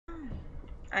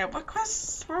Alright, what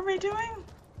quests were we doing?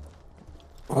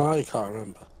 I can't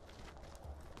remember.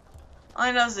 All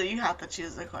I know is that you have to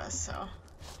choose the quest, so.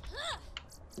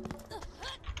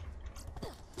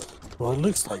 Well, it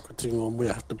looks like we're doing one we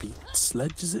have to beat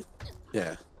Sledge, is it?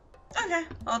 Yeah. Okay,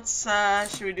 let's,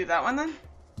 should we do that one then?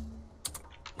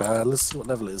 Let's see what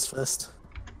level it is first.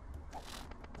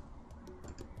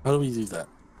 How do we do that?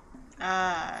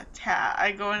 Tab.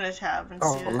 I go in a tab and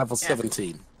see it. Level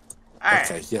 17.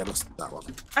 Alright. Okay, yeah, let's do that one.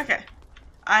 Okay.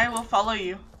 I will follow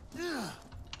you.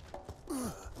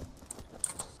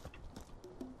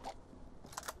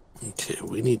 Okay,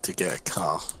 we need to get a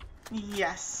car.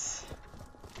 Yes.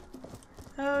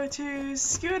 Oh, two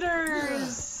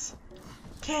scooters!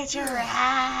 Catch a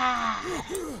ride!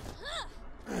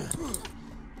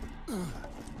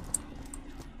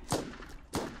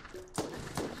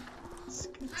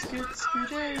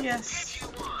 Scooter, yes.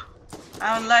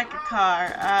 I would like a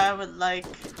car. I would like...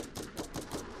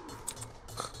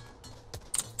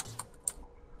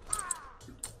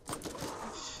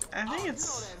 I think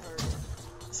it's...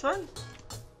 this one?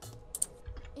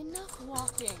 Enough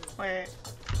walking. Wait.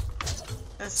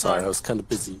 This Sorry, one. I was kind of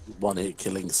busy one-hit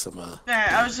killing some, Alright,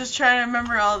 I was just trying to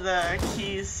remember all the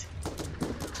keys.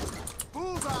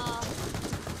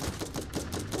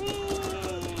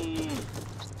 Whee!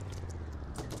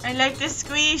 I like the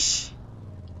squish.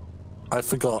 I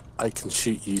forgot I can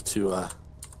shoot you to,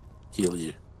 heal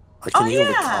you. I can heal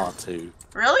the car too.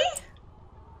 Really?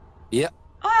 Yep.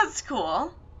 Oh, that's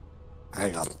cool.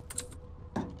 Hang on.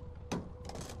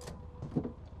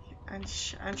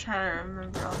 I'm trying to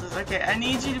remember all this. Okay, I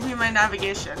need you to be my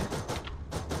navigation.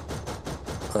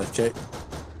 Okay.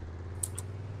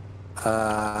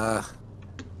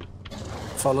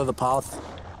 Follow the path.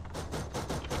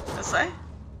 This way?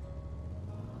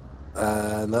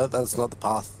 No, that's not the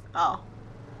path. Oh.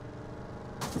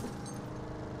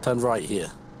 Turn right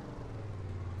here.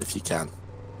 If you can.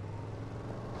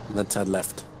 And then turn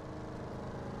left.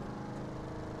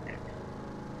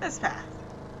 This path.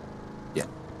 Yeah.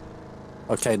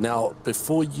 Okay, now,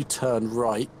 before you turn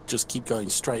right, just keep going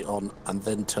straight on and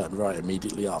then turn right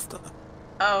immediately after.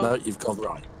 Oh. No, you've gone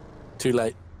right. Too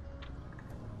late.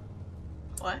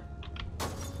 What?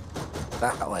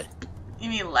 That way. You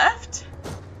mean left?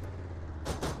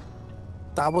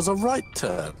 That was a right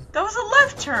turn. That was a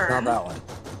left turn. Not that way.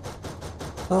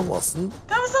 That wasn't.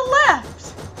 That was a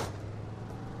left.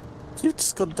 You've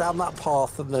just gone down that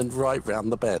path and then right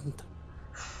round the bend.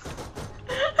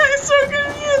 I'm so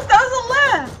confused. That was a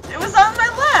left. It was on my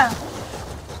left.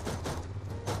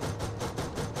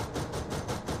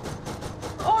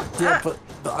 Oh, Yeah, but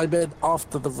I meant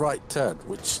after the right turn,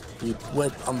 which you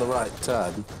went on the right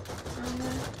turn.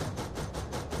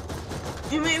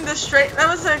 You mean the straight? That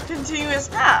was a continuous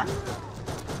path.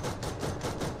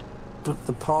 But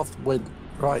the path went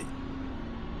right.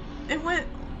 It went.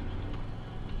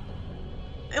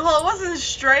 Well, it wasn't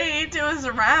straight. It was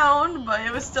around, but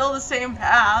it was still the same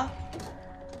path.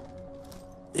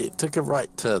 It took a right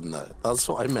turn, though. That's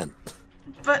what I meant.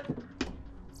 But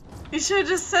you should have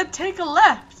just said take a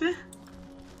left.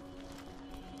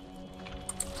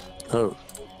 Oh.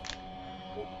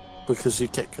 Because you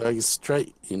kept going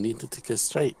straight. You needed to go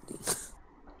straight.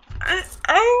 I'm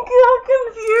so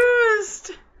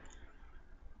confused.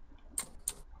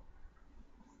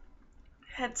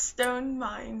 Headstone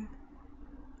mine.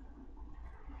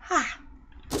 Ah.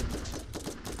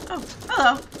 Oh,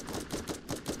 hello.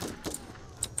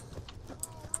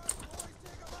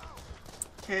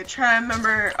 Okay, try to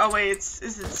remember. Oh wait, is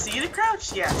it C to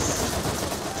crouch? Yes.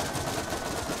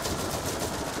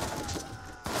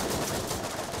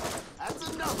 That's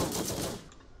another one.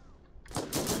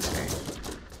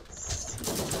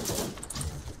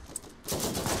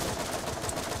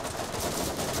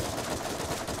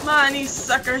 Come on, you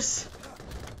suckers.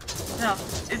 No,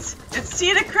 it's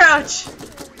C to crouch.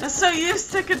 I'm so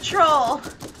used to control.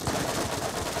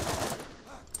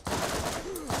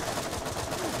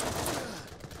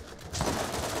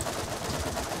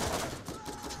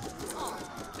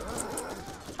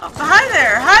 Oh, hi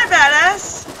there. Hi,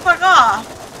 badass. Fuck off.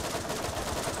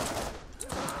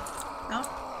 Nope.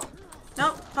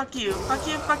 Nope. Fuck you. Fuck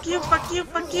you. Fuck you. Fuck you.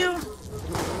 Fuck you.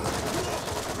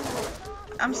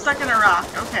 I'm stuck in a rock.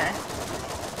 Okay.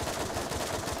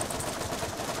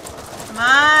 Come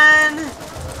on.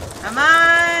 Come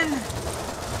on.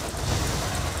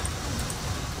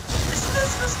 Isn't this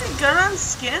supposed to be gun on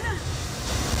skin?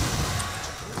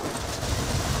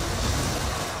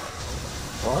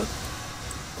 What?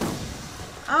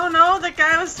 Oh no, that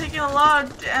guy was taking a lot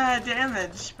of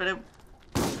damage, but it...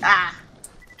 Ah!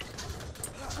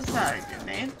 Was that a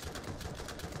grenade?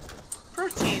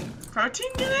 Protein.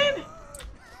 Protein grenade?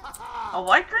 A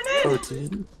what grenade?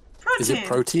 Protein. Protein. Is it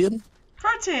protein?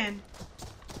 Protein.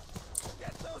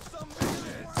 Get those some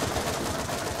bitches.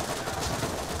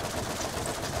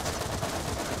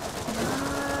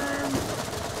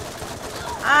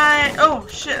 Oh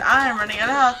shit, I am running out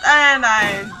of health and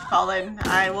I'm falling.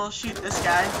 I will shoot this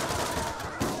guy.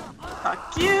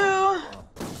 Fuck you.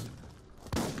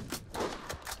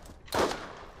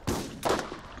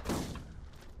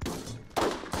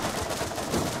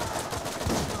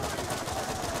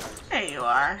 There you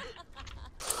are.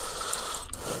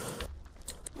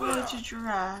 What did you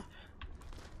drop?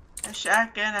 A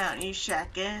shotgun? I don't need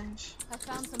shotguns. I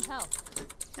found some help.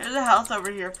 There's a health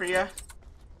over here for you.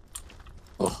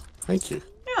 Oh, thank you.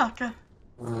 You're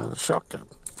welcome. Shotgun.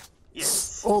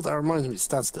 Yes. Oh, that reminds me.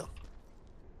 Stand still.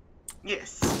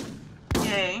 Yes.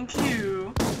 Thank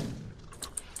you.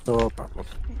 No problem.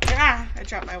 Ah, I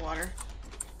dropped my water.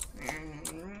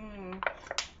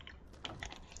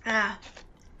 Ah.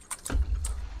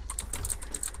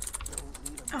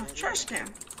 Oh, trash can.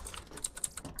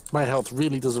 My health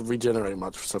really doesn't regenerate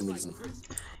much for some reason.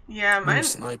 Yeah, No mine.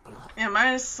 sniper. Yeah,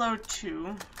 mine is slow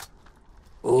too.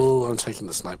 Oh, I'm taking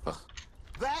the sniper.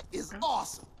 That is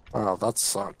awesome. Wow, that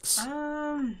sucks.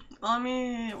 Let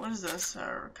me. What is this?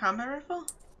 Combat rifle?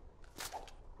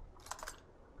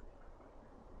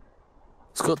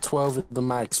 It's got 12 in the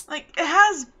max. Like it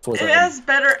has. For It them. has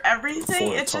better everything.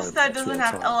 For a It's just time, that it for doesn't a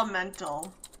have time.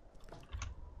 elemental.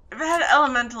 If it had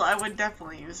elemental, I would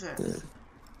definitely use it. Yeah.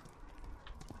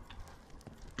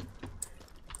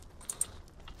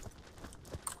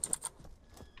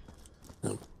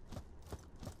 No.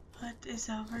 What is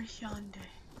over yonder?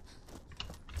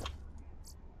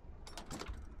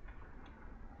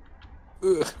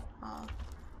 Ugh. Oh.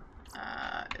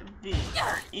 V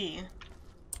or E.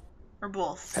 Or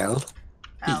both. Hell?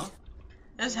 L.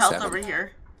 There's health 7. over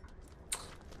here.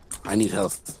 I need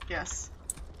health. Yes.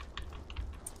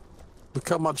 Look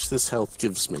how much this health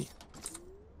gives me.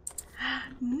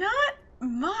 Not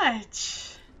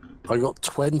much. I got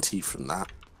 20 from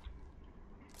that.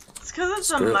 It's because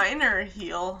it's a Screw it. minor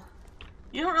heal.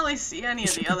 You don't really see any It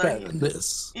of should the be other. better than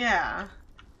this. Yeah.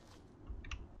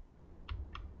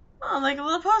 Oh, like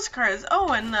little postcards.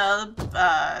 Oh, and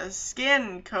the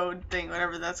scan code thing,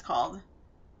 whatever that's called.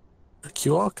 A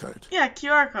QR code. Yeah,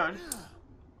 QR code.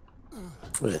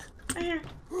 Where? Right here.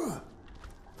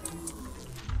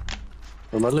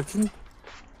 Am I looking?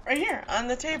 Right here, on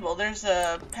the table. There's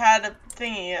a pad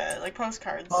thingy, like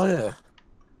postcards. Oh yeah.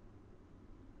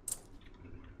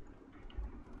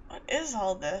 What is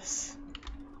all this?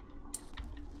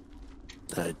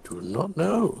 I do not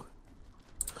know.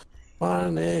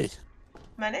 Money.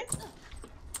 Money?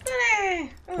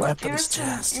 Money! Ooh, Weapons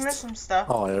chest. You missed some stuff.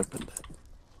 Oh, I opened it.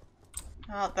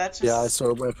 Oh, that's just... Yeah, I saw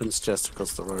a weapons chest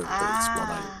across the road, but it's what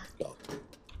I got.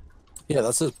 Yeah,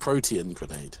 that's a protein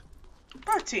grenade.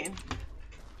 Protein.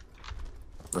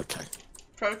 Okay.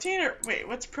 Protein or... Wait,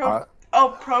 what's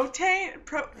Oh, protein?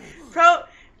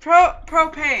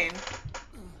 Propane.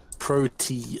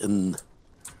 Protein.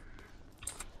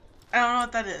 I don't know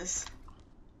what that is.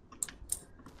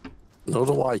 Not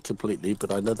a Y completely,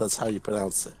 but I know that's how you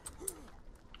pronounce it.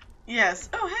 Yes.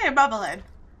 Oh, hey, a bobblehead.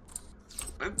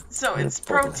 So Yeah, it's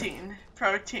bobblehead.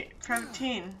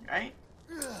 protein, right?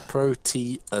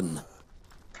 Protein.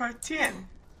 Protein.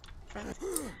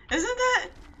 Isn't that?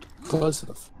 Close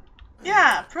enough.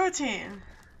 Yeah, protein.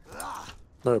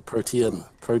 No, protein.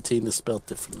 Protein is spelled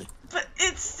differently. But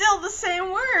it's still the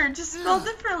same word, just spelled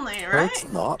differently, No, right? it's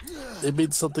not. It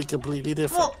means something completely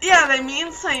different. Well, yeah, they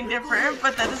mean something different,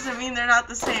 but that doesn't mean they're not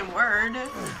the same word.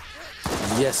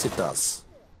 Yes, it does.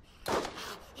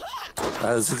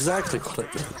 That is exactly what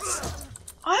it means.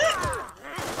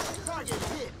 What?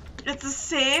 It's the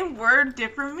same word,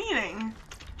 different meaning.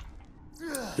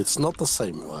 It's not the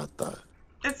same word, though.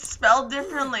 It's spelled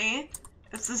differently.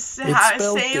 It's the It's same.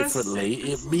 spelled differently.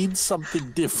 It means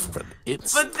something different.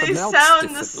 It's But they pronounced sound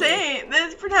the differently. same.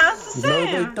 They're pronounced the No,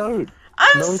 same. they don't.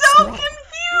 I'm No, so it's not.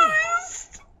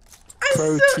 confused.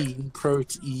 Protein,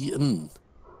 protein.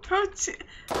 Protein.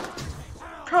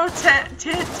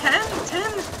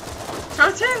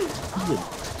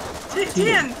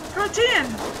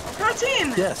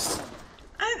 Protein. Yes.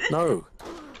 I, No.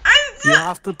 I, You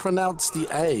have to pronounce the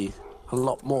A a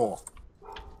lot more.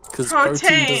 Because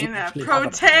protein doesn't actually have an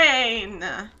protein.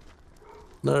 A.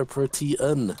 No,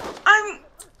 protein. I'm.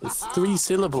 It's 3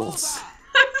 syllables.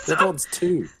 So, That one's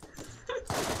 2.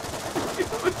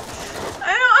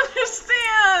 I don't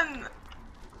understand.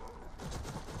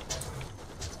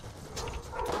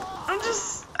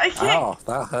 I can't. Ow,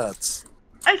 that hurts.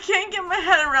 I can't get my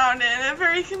head around it. It's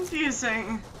very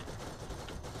confusing.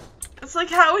 It's like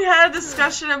how we had a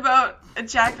discussion about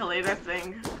ejaculate, I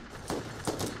think.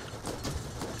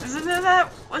 Isn't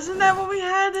that? Wasn't that what we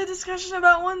had a discussion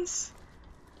about once?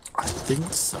 I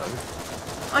think so.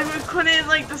 Like we couldn't,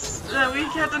 like this. We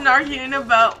kept an arguing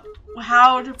about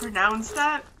how to pronounce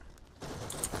that.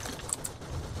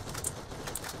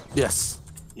 Yes.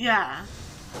 Yeah.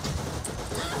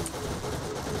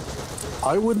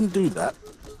 I wouldn't do that.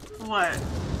 What?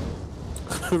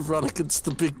 Run against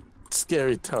the big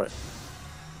scary turret.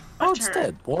 Oh, it's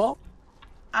dead. What?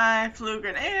 I flew a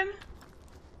grenade.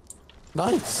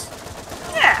 Nice.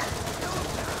 Yeah.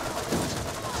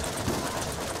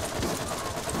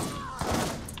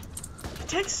 It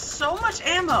takes so much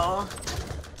ammo.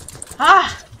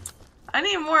 Ah! I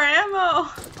need more ammo.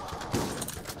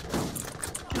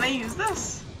 Can I use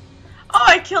this? Oh,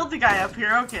 I killed the guy up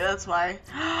here. Okay, that's why.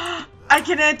 I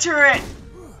can enter it.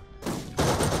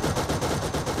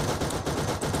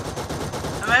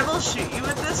 Am I able to shoot you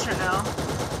with this or no?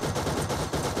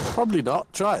 Probably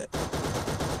not. Try it.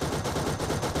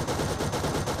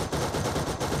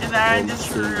 And I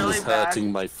just really bad.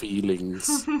 Hurting my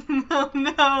feelings. No,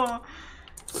 no.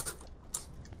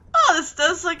 Oh, this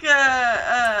does like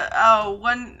a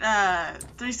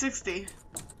 360.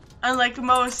 Unlike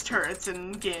most turrets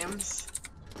in games.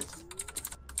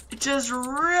 It's just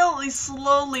really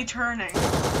slowly turning.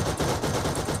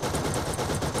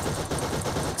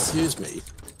 Excuse me.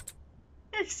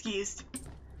 You're excused.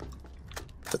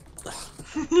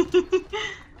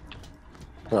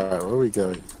 Alright, where are we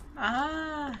going?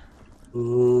 Ah.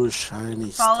 Ooh, shiny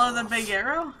Follow stuff. the big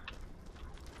arrow?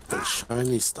 The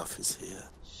shiny stuff is here.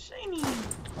 Shiny.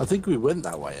 I think we went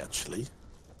that way, actually.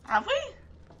 Have we?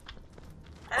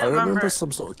 I remember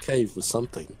some sort of cave with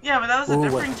something. Yeah, but that was a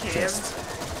different cave. Chest.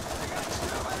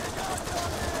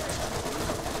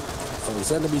 Oh,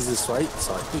 there's enemies this way,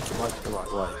 so I think it might be the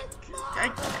right way.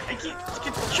 I keep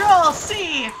control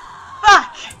C.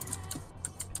 Fuck.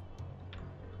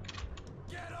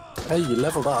 Hey, you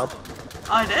leveled up.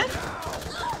 Oh, I did?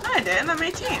 No, I didn't. I'm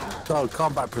 18. Oh,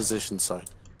 combat position, sorry.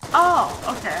 Oh,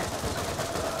 okay.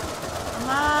 Come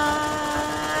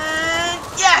on.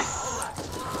 Yes!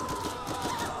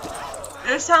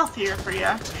 There's health here for you.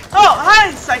 Oh,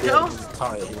 hi, Psycho! Yeah, there's a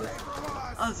tire here.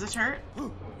 Oh, is this hurt?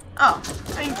 Oh,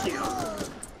 thank you.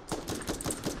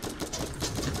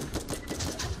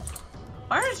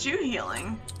 Why aren't you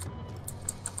healing?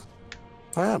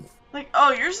 I am. Like,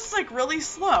 oh, yours is like really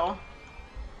slow.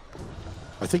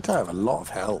 I think I have a lot of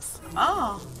health.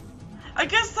 Oh. I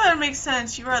guess that makes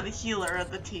sense. You are the healer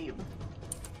of the team.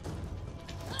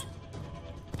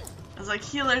 It's like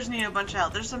healers need a bunch of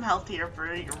health. There's some health here for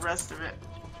the rest of it.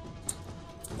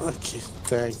 Okay,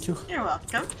 thank you. You're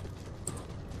welcome.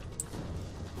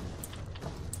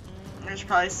 I should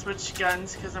probably switch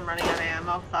guns because I'm running out of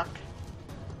ammo. Fuck.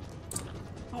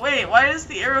 Wait, why does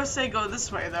the arrow say go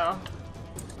this way though?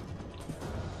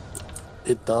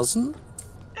 It doesn't?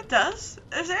 It does.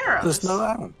 There's arrows. There's no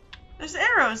arrow. There's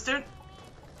arrows.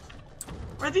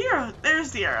 Where's the arrow?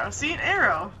 There's the arrow. See, an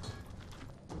arrow.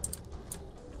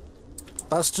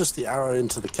 That's just the arrow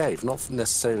into the cave, not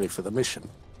necessarily for the mission.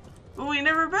 But we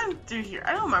never been through here.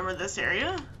 I don't remember this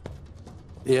area.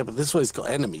 Yeah, but this way's got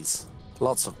enemies.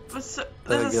 Lots of. There's the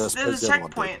a other one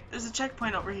checkpoint. There's a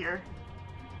checkpoint over here.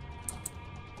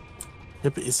 Yeah,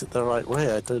 but is it the right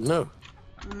way? I don't know.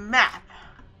 Map.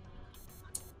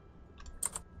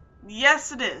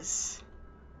 Yes, it is.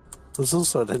 There's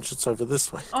also an entrance over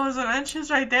this way. Oh, there's an entrance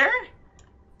right there?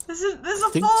 There's a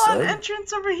think full-on so.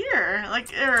 entrance over here.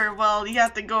 Like, well, you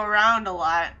have to go around a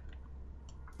lot.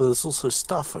 But there's also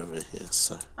stuff over here,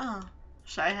 so. Oh.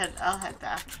 I'll head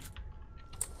back.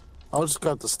 I'll just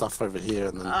grab the stuff over here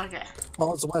and then. Okay. Oh,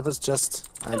 there's a weapons chest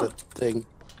and a thing.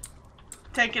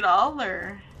 Take it all,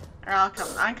 or I'll come.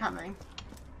 I'm coming.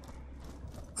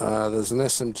 There's an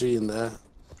SMG in there.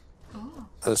 Ooh.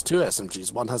 There's two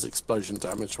SMGs. One has explosion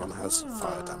damage, one has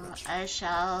fire damage. I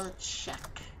shall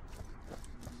check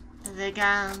the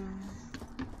gun.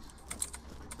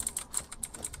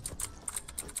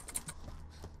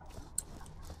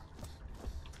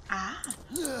 Ah.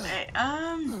 Hey,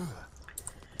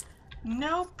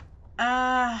 nope.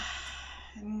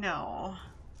 No.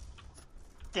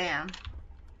 Damn.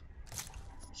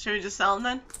 Should we just sell them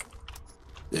then?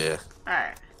 Yeah.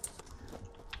 Alright.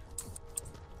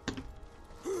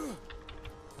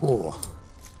 Oh.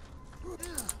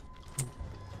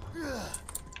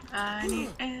 I need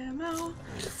ammo.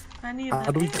 I need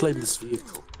How do we claim this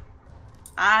vehicle?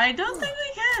 I don't think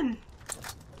we can.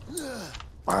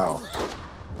 Wow.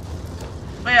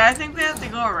 Wait, I think we have to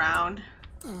go around.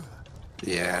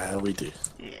 Yeah, we do.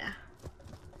 Yeah.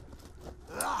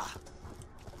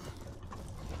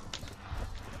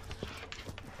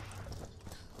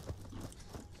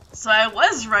 So I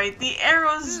was right. The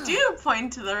arrows do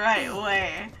point to the right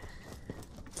way.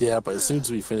 Yeah, but as soon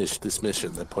as we finish this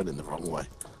mission, they're pointing the wrong way.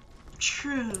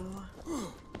 True.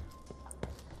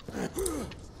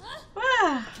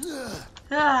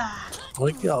 Ah.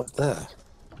 We get up there.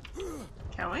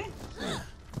 Can we?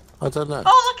 I don't know.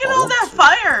 Oh, look at I all want that to.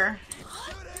 fire!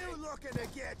 You looking to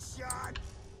get shot?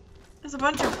 There's a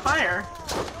bunch of fire.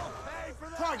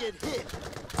 Target hit.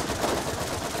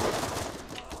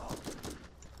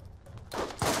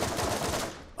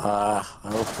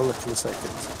 I'll pull it in a second.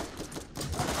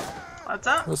 What's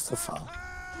up? Where's the fire?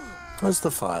 Where's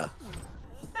the fire?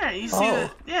 There, you see Oh.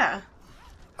 the... Yeah.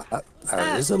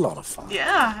 There is a lot of fire.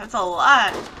 Yeah, that's a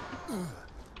lot.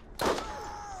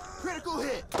 Critical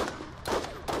hit.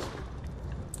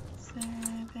 So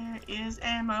there is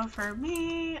ammo for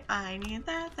me. I need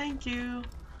that, thank you.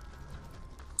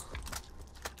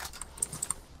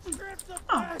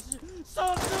 Oh.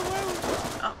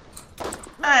 Oh.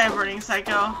 Hey, Burning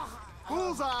Psycho.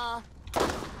 Bullseye.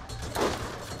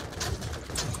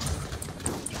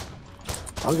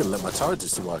 I'm gonna let my turret do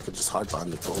some work and just hide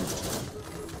behind the corner.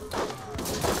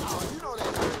 Oh, you know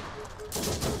that hurt.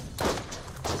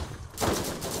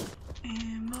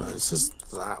 Ammo, It's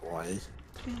just that way.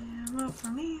 ammo for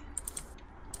me.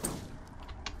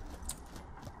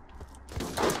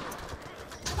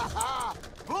 Ha-ha!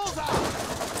 Bullseye.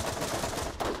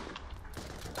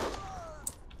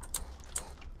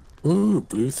 Ooh,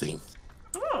 blue thing.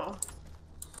 Ooh.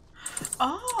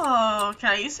 Oh, can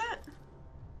I use it?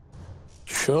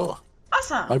 Sure.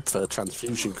 Awesome. I prefer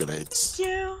transfusion grenades. Thank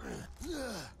you.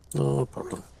 No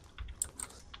problem.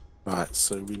 Right,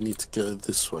 so we need to go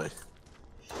this way.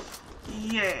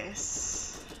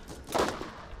 Yes.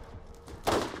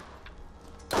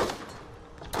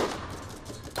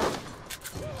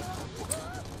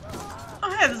 Oh,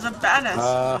 hey, there's a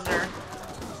badass user.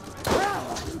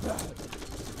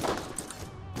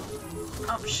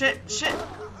 Oh, shit, shit.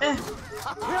 Eh.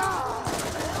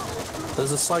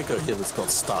 There's a psycho here that's got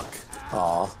stuck.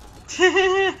 Aw. Oh.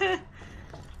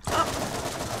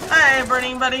 Hey,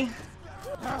 burning buddy.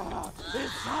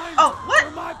 Oh, what?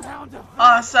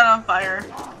 Oh, set on fire.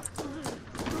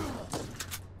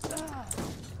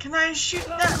 Can I shoot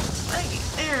that?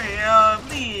 There we go.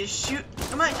 Please shoot.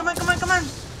 Come on, come on, come on, come on.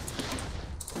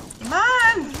 Come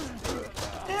on.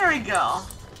 There we go.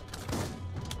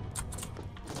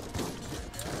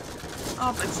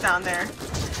 Oh, it's down there.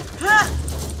 Ha!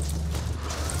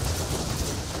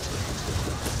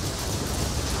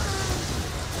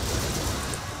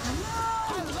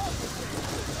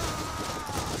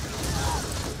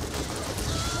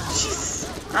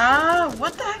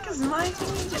 What the heck is my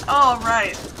thing? Oh,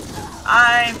 right.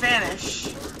 I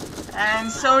vanish.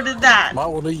 And so did that. Might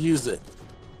want to use it.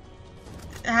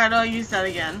 How do I use that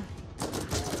again?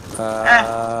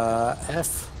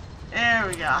 F. There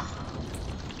we go.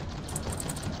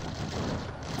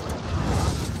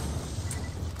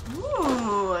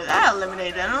 Ooh, that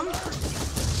eliminated him.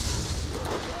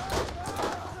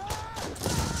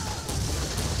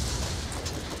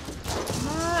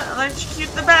 Electrocute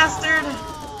the bastard.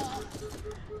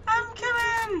 I'm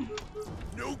coming.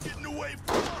 No getting away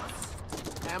from us.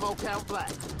 Ammo count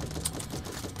black.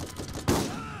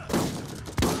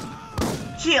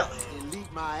 Kill.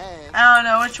 Elite my ass. I don't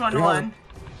know which one Yeah. won.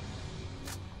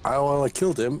 Well, I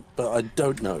killed him, but I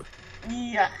don't know.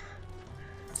 Yeah.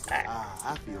 Alright.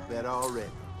 I feel better already.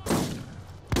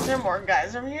 Is there more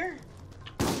guys over here?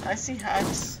 I see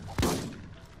huts.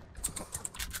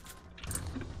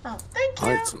 Oh, thank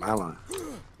I you. had some ammo.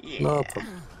 Yeah. No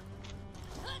problem.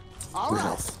 All right,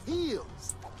 Health.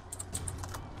 heals.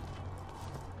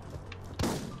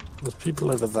 There's people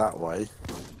over that way.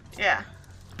 Yeah.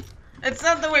 It's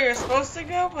not the way you're supposed to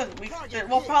go, but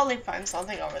we'll probably find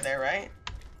something over there, right?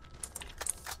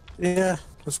 Yeah,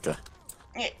 let's go.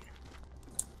 Yeah.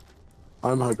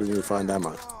 I'm hoping we find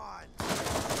ammo.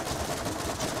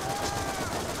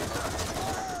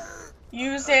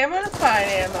 Use ammo to find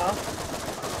ammo.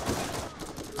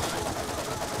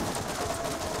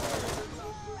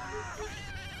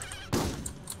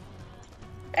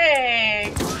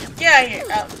 Hey, get out of here.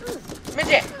 Oh,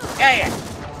 midget, get out of here.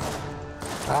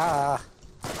 Ah!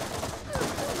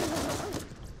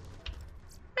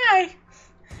 Hi.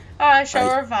 I shall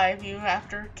Hi. revive you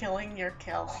after killing your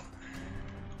kill.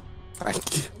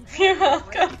 Thank you. You're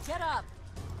welcome. Get up.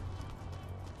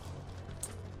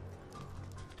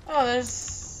 Oh,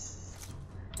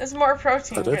 there's more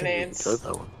protein I don't grenades. think we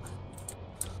can go that one.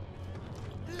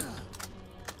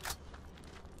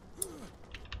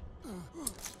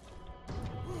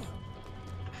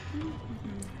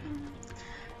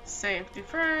 Safety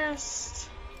first.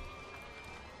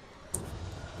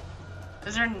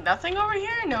 Is there nothing over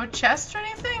here? No chest or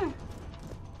anything?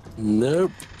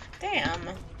 Nope. Damn.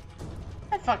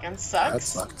 That fucking sucks. That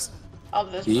sucks. Oh,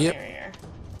 there's one here.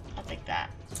 I'll take that.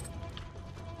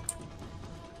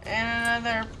 And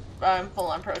another full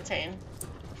on protein.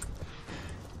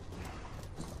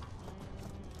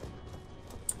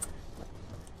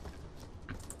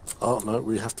 Oh no,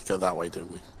 we have to go that way,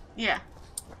 don't we? Yeah.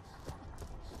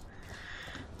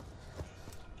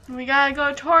 We gotta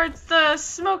go towards the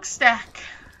smokestack.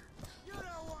 You don't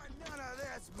want none of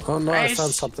this. Oh no, I Nice.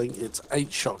 found something. It's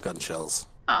 8 shotgun shells.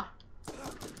 Oh.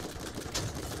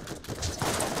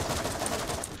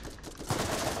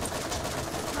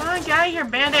 Come on, get out of here,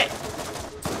 bandit.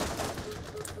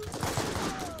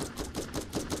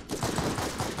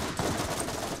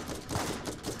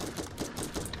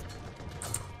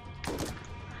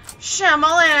 Shit, I'm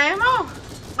all out of ammo?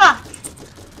 Fuck.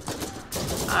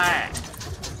 Alright.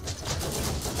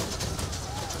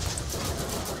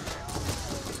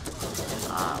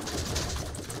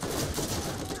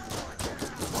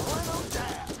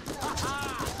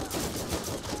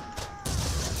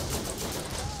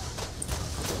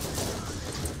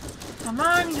 Come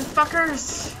on, you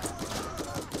fuckers.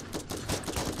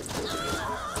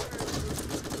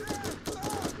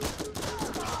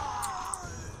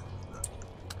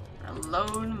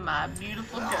 Reload my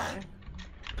beautiful gun.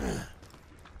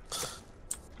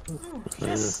 Ooh,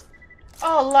 yes.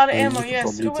 Oh, a lot of ammo, You can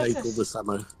yes. Ooh, probably what's take all this? this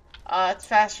ammo. It's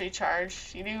fast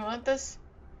recharge. You do want this?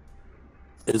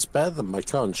 It's better than my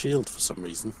current shield for some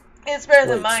reason. It's better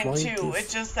than Wait, mine flank too. is- It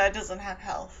just that doesn't have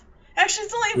health. Actually,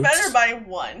 it's only Oops. better by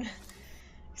 1,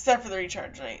 except for the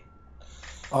recharge rate.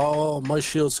 Oh, my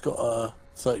shield's got a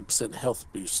 30% health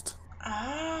boost.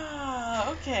 Ah,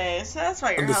 okay. So that's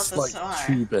why your And this health is is like so high.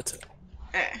 2 better.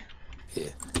 Eh.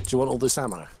 Here. Do you want all this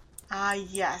ammo? Ah,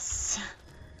 yes.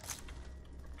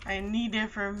 I need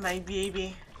it for my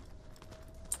baby.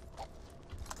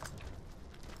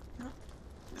 Oh,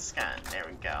 this guy. There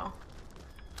we go.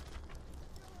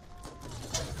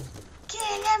 Get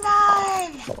him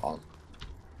on! Come on.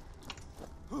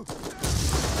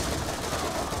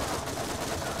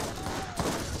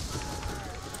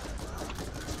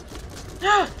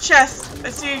 Chest!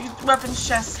 Let's see weapons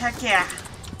chest. Heck yeah.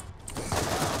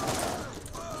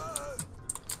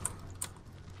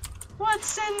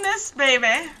 What's in this baby?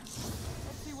 Let's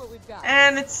see what we've got.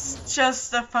 And it's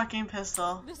just a fucking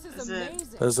pistol. This is it?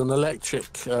 amazing. There's an electric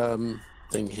thing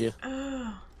here.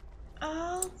 Oh.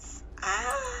 Oh.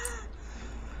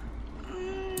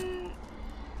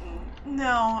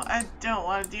 No, I don't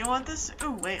want to. Do you want this?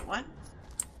 Oh, wait, what?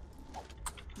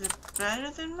 Is it better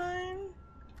than mine?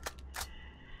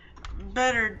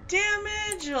 Better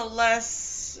damage, or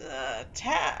less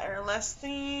or less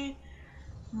the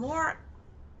more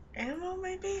ammo,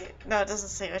 maybe? No, it doesn't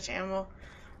say which ammo.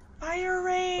 Fire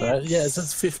rate. Yeah, it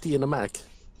says 50 in a mag.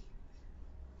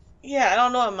 Yeah, I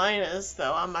don't know what mine is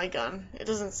though on my gun. It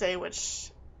doesn't say which.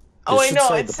 Oh It wait, should no,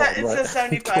 say it the bottom right says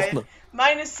 75. corner.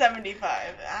 Mine is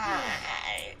 75.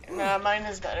 No, mine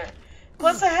is better.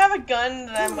 Plus, I have a gun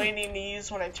that I'm waiting to use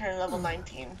when I turn level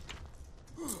 19.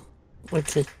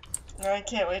 Okay. I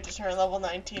can't wait to turn level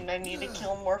 19. I need to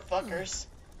kill more fuckers.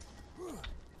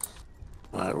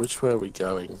 Alright, which way are we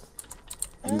going?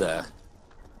 In there.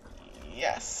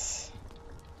 Yes.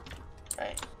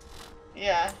 Right.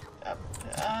 Yeah. Up.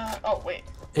 Oh wait.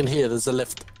 In here, there's a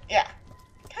lift. Yeah.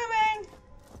 Coming.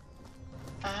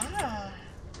 Ah.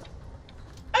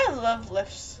 I love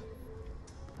lifts.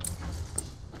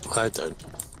 I don't.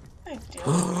 I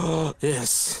do.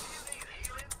 Yes.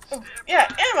 Oh, yeah,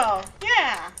 ammo!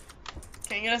 Yeah!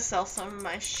 Okay, I'm gonna sell some of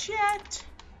my shit.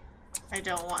 I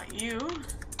don't want you.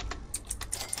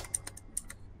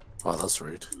 Oh, that's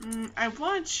rude. I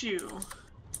want you.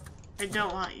 I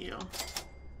don't want you.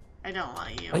 I don't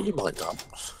want you. Oh, you might not.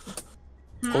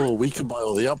 Oh, we can buy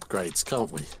all the upgrades, can't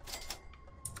we?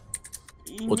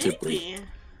 Or did we? Maybe.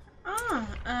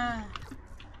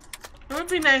 It would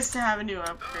be nice to have a new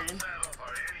upgrade.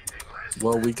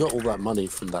 Well, we got all that money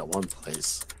from that one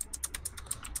place.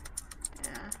 Yeah.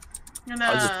 I'm gonna...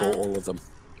 I just bought all of them.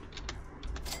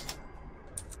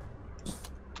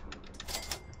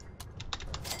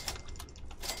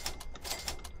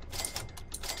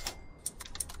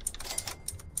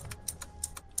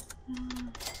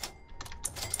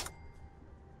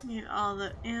 Need all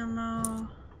the ammo.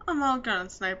 I'm all gun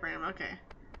and sniper ammo, okay.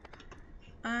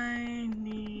 I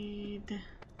need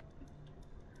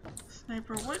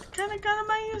sniper. What kind of gun am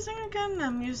I using again?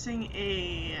 I'm using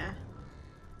a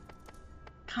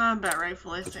combat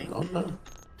rifle, I think. Oh no.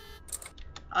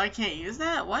 I can't use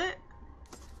that? What?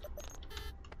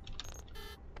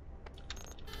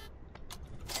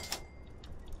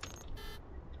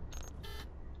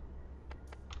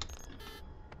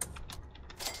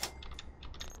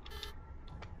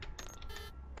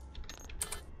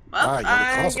 Well, Ah, I got a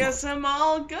I crossbow. guess I'm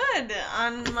all good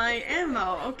on my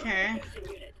ammo. Okay.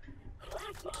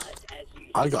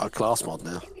 I got a class mod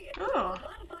now. Ooh. You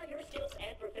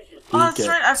Oh, that's get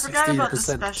right. I forgot about the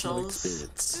 16% kill specials.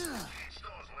 experience.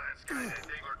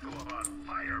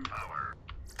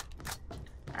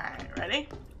 Alright, ready?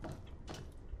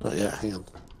 Oh yeah, hang on.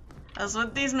 As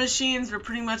with these machines, we're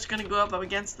pretty much gonna go up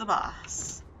against the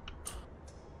boss.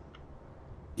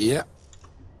 Yeah.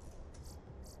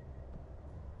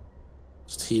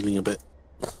 Just healing a bit.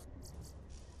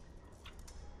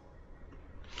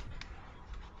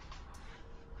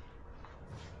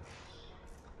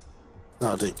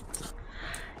 Oh, dude.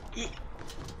 Yeah.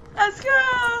 Let's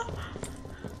go!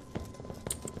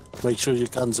 Make sure your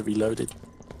guns are reloaded.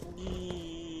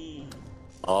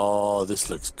 Oh, this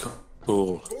looks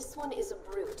cool. This one is a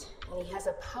brute, and he has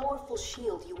a powerful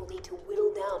shield you will need to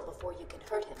whittle down before you can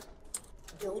hurt him.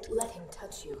 Don't let him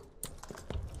touch you.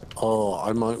 Oh,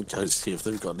 I might go see if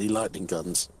they've got any lightning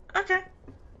guns. Okay.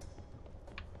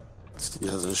 He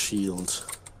has a shield.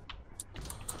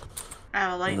 I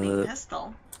have a lightning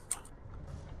pistol.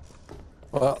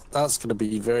 Well, that's going to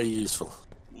be very useful.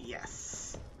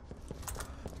 Yes.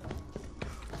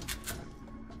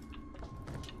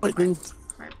 Lightning.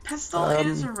 My pistol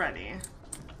is ready.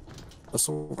 That's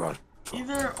all right.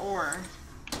 Either or.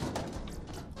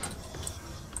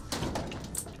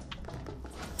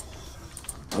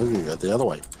 I'm going to go the other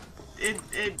way.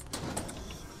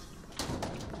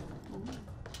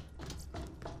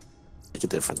 Make a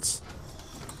difference.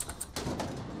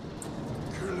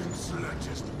 Killing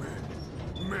Sledge's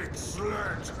men makes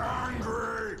Sledge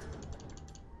angry.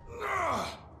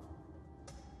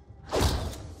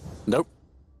 Nope.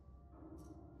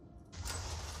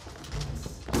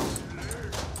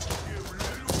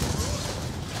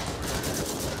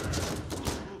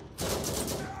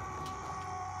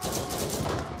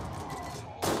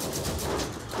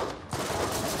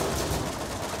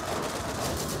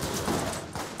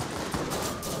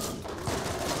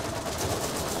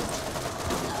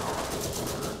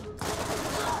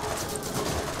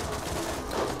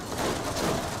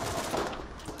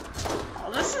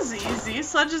 Oh, this is easy.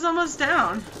 Sludge is almost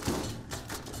down.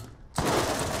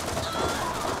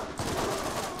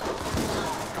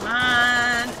 Come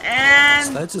on, and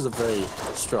Sledges are very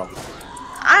strong.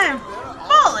 I am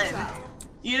fallen.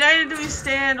 United we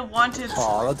stand, wanted.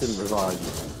 Oh, that didn't revive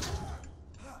you.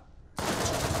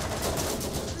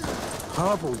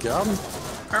 Purple gun?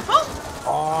 Purple?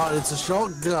 Oh, it's a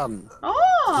shotgun.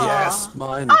 Oh! Yes,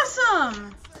 mine.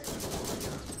 Awesome!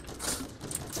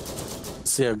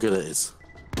 See how good it is.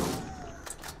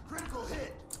 Critical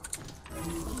hit.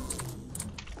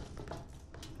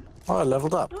 Oh, I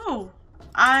leveled up. Ooh,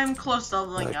 I'm close to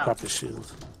leveling No, up. crappy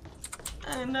shield.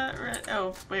 I'm not ready.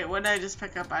 Oh, wait, what did I just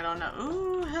pick up? I don't know.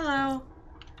 Ooh, hello.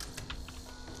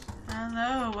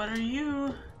 Hello, what are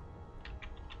you?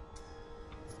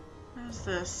 What is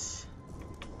this?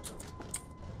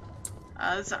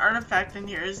 There's an artifact in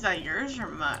here. Is that yours or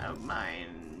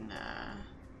mine?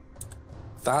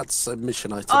 That's a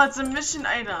mission item. Oh, it's a mission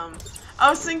item. I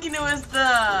was thinking it was the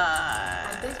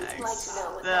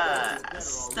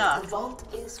stuff. The vault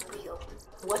is real.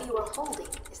 What you are holding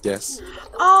is Yes. the key that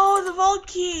opens Oh, the vault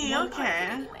key. one part Okay.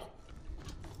 anyway.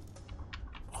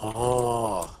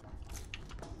 Oh.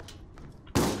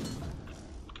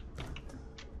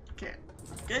 Okay.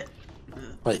 Good.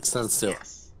 Wait, stand still.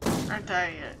 Yes. Aren't I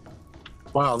yet?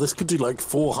 Wow, this could do like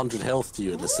 400 health to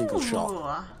you in a single shot.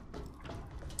 Ooh.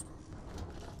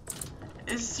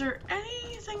 Is there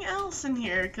anything else in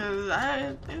here? Cause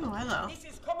I. Ooh, hello. This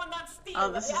is Commandant Steele Oh,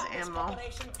 of this the is Atlas ammo.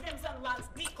 Corporation, Crimson Lance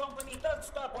D Company, 3rd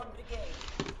Starborn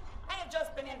Brigade. I have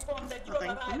just been informed that you have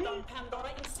Nothing for arrived me. on Pandora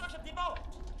in search of the vault,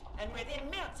 and within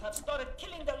minutes have started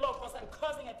killing the locals and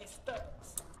causing a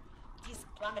disturbance. This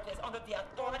planet is under the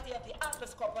authority of the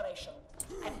Atlas Corporation,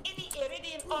 and any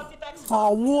Iridian artifacts...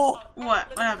 Oh, what? What?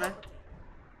 What happened?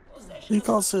 You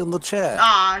can't sit in the chair.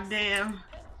 Aw, damn.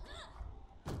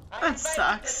 I That invite you to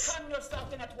sucks. turn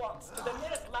yourself in at once to the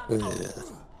nearest land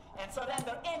outpost and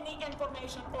surrender any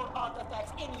information or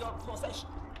artifacts in your possession.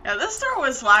 Yeah, this door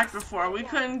was locked before. We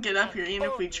couldn't get up here even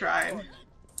if we tried.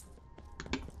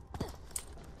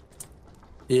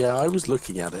 Yeah, I was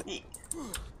looking at it.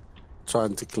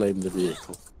 Trying to claim the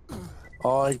vehicle.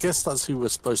 Oh, I guess that's who we're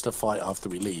supposed to fight after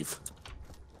we leave.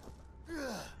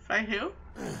 Fight who?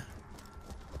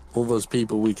 All those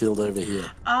people we killed over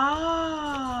here.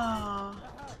 Oh.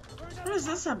 What is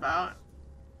this about?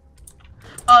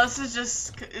 Oh, this is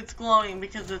just, it's glowing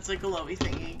because it's a glowy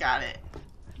thingy. Got it.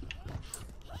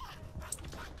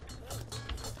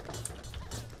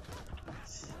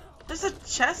 There's a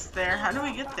chest there. How do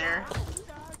we get there?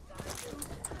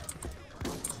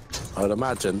 I'd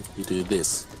imagine you do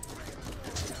this.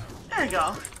 There we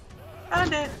go.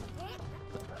 Found it.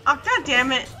 Oh, god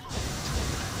damn it.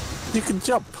 You can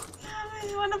jump.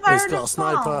 When the fire He's got a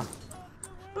sniper.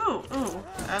 Ooh,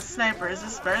 a sniper. Is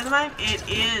this better than mine? It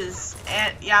is.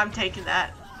 And yeah, I'm taking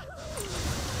that.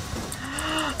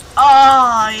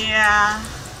 Oh, yeah.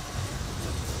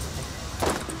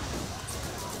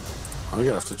 I'm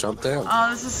gonna have to jump down. Oh,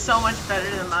 this is so much better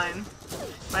than mine.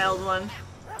 My old one.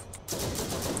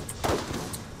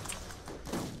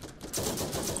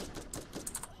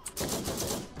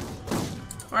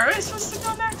 Where are we supposed to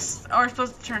go next? Oh, we're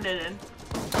supposed to turn it in.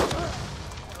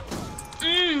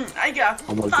 I got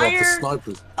Oh my fire, god, the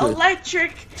sniper's good.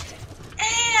 electric,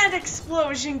 and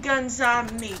explosion guns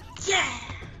on me. Yeah!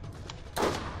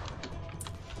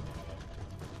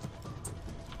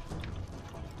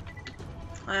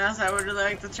 Yes, I would really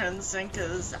like to turn this in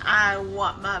because I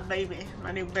want my baby,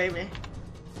 my new baby.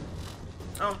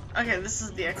 Oh, okay, this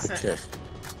is the exit. Okay.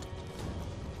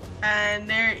 And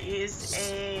there is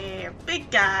a big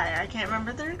guy. I can't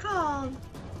remember what they're called.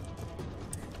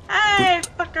 Hey,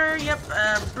 fucker. Yep,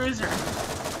 bruiser.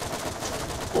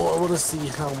 Oh, I want to see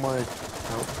how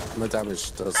my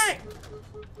damage does. Hey.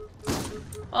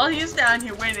 Well, he's down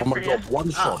here waiting Oh my for god, you. one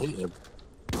shot hit him.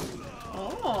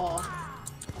 Oh.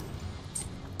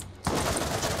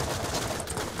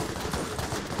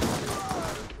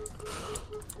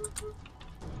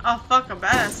 Oh fuck, a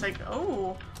badass. Like,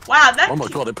 oh. Wow, that. Oh my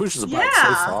god, it pushes him back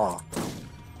so far.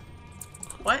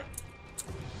 What?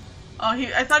 Oh,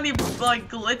 I thought he like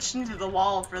glitched into the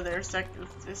wall for a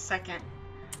second.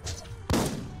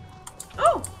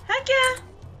 Oh, heck yeah!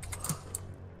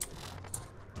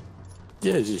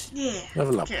 Yeah, just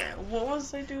level up. Okay, what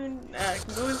was I doing?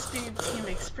 Movement speed, team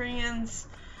experience,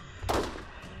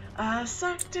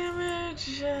 suck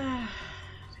damage.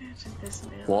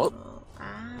 What?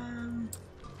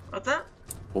 What's that?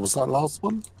 What was that last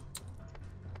one?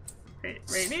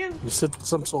 Radiant? You said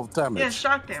some sort of damage. Yeah,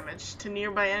 shock damage to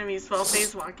nearby enemies while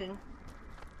phase walking.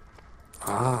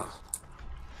 Ah.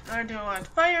 Or do I want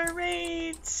fire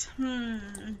rate?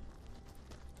 One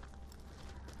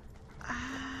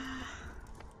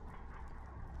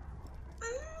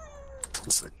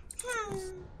sec.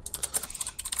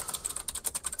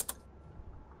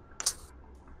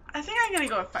 I think I'm gonna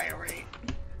go with fire rate.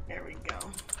 There we go.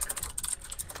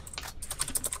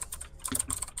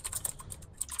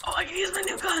 Oh, I can use my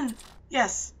new gun!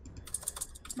 Yes.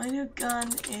 My new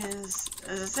gun is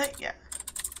this it? Yeah.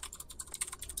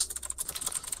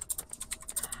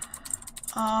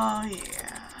 Oh,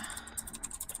 yeah.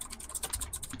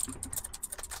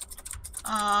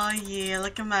 Oh, yeah.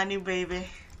 Look at my new baby.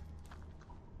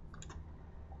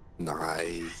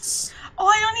 Nice. Oh,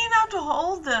 I don't even have to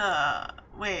hold the...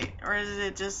 Wait, or is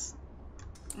it just...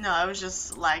 No, it was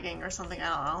just lagging or something. I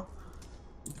don't know.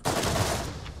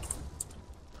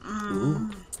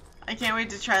 I can't wait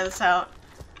to try this out.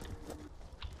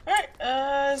 Alright,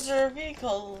 is there a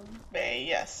vehicle bay?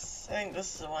 Yes, I think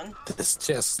this is the one. It's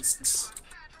chests.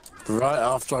 Right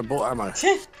after I bought ammo.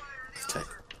 Okay.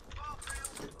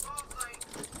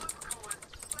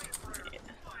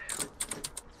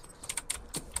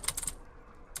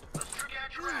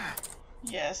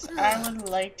 Yes, I would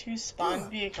like to spawn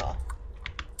vehicle.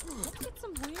 Let's get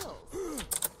some wheels.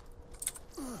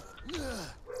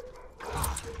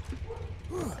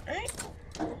 Alright.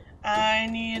 I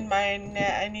need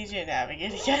I need you to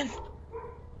navigate again.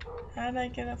 How did I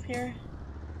get up here?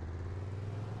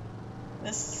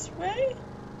 This way?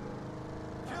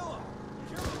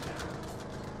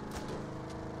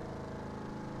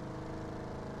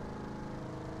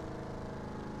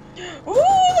 Ooh,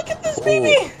 look at this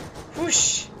baby!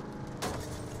 Whoosh!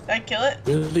 Did I kill it?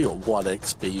 We only got 1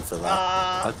 XP for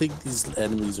that. I think these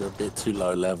enemies are a bit too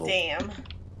low level. Damn.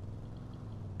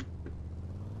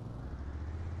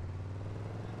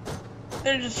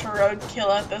 They're just roadkill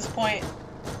at this point.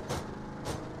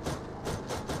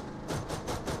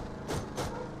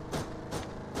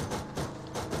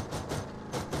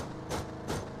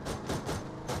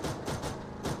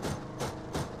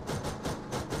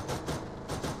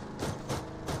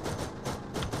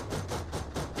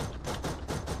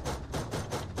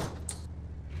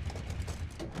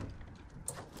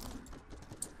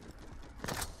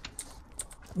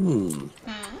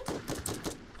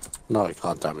 No, I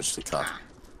can't damage the car.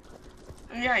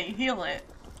 Yeah, you heal it.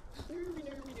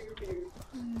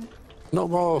 Not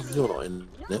while you're not in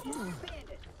it.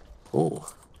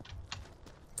 Oh.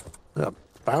 Yeah,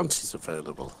 bounties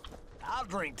available. I'll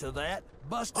drink to that.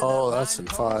 Busted Oh, that that's in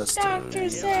fine car. Firestone. Dr.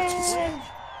 Zed!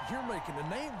 You're making a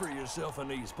name for yourself in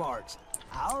these parts.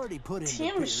 I already put in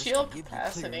Team the Pierce shield to give you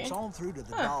capacity. clearance on through to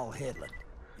the Doll Headland.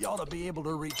 You ought to be able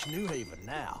to reach New Haven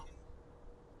now.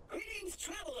 Greetings,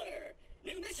 traveler.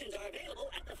 New missions are available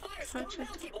at the Firestone Such a-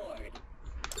 Bounty Board.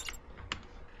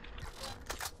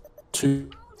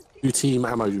 Two team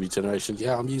ammo regeneration.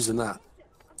 Yeah, I'm using that.